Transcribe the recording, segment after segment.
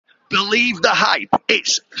Believe the hype.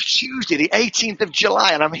 It's Tuesday, the 18th of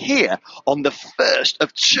July, and I'm here on the first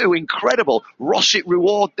of two incredible Rossett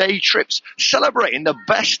Reward Day trips, celebrating the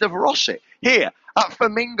best of Rossett here at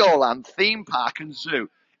Flamingo Land Theme Park and Zoo.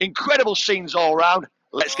 Incredible scenes all round.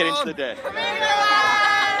 Let's get into the day.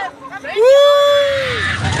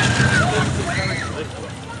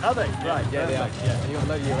 Are they? Right, yeah, they are. Yeah. You got to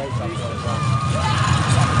load your rates up as well.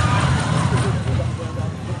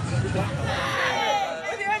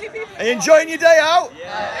 Are you enjoying your day out? Yeah.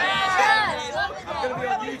 I'm going to be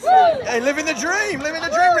on YouTube. Hey, living the dream,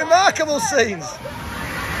 remarkable scenes.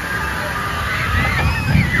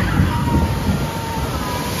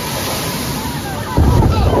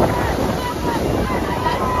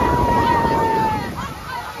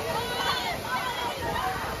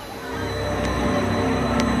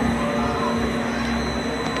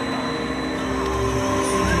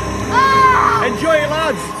 Enjoy it,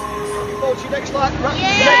 lads. Looking forward to your next lap.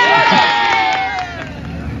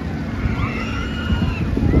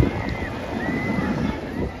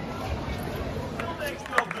 Makes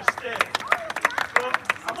no mistake. But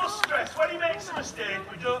I must stress, when he makes a mistake,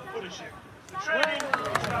 we don't punish him. Training.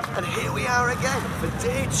 And here we are again for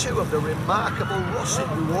day 2 of the remarkable Rossett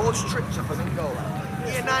Rewards trip to Flamingo Land.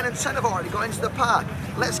 Year 9 and 10 have already gone into the park.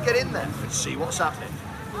 Let's get in there and see what's happening.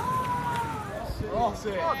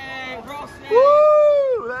 Rossett.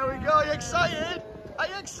 Woo! There we go. Are you excited? Are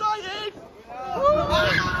you excited?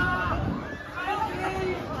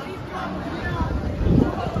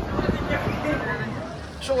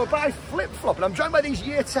 So we're by flip-flop, and I'm joined by these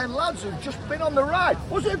year 10 lads who've just been on the ride.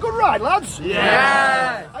 Was it a good ride, lads?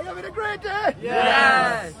 Yeah. Are you having a great day?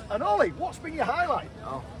 Yes. And Ollie, what's been your highlight?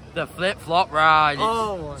 Oh, the flip-flop ride.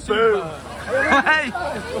 Oh, boom. Hey!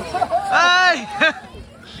 Hey!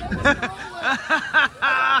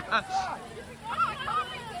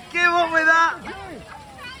 Give up with that!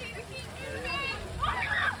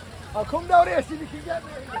 I'll come down here, see if you can get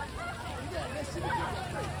me.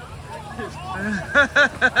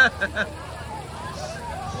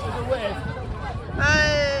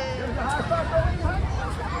 Hey!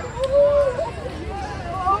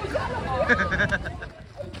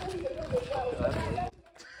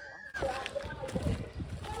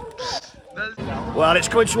 Well, it's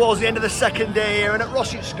coming towards the end of the second day here, and at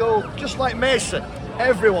Rossett School, just like Mason,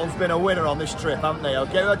 everyone's been a winner on this trip, haven't they?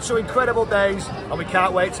 Okay, we had 2 incredible days, and we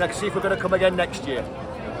can't wait to see if we're going to come again next year.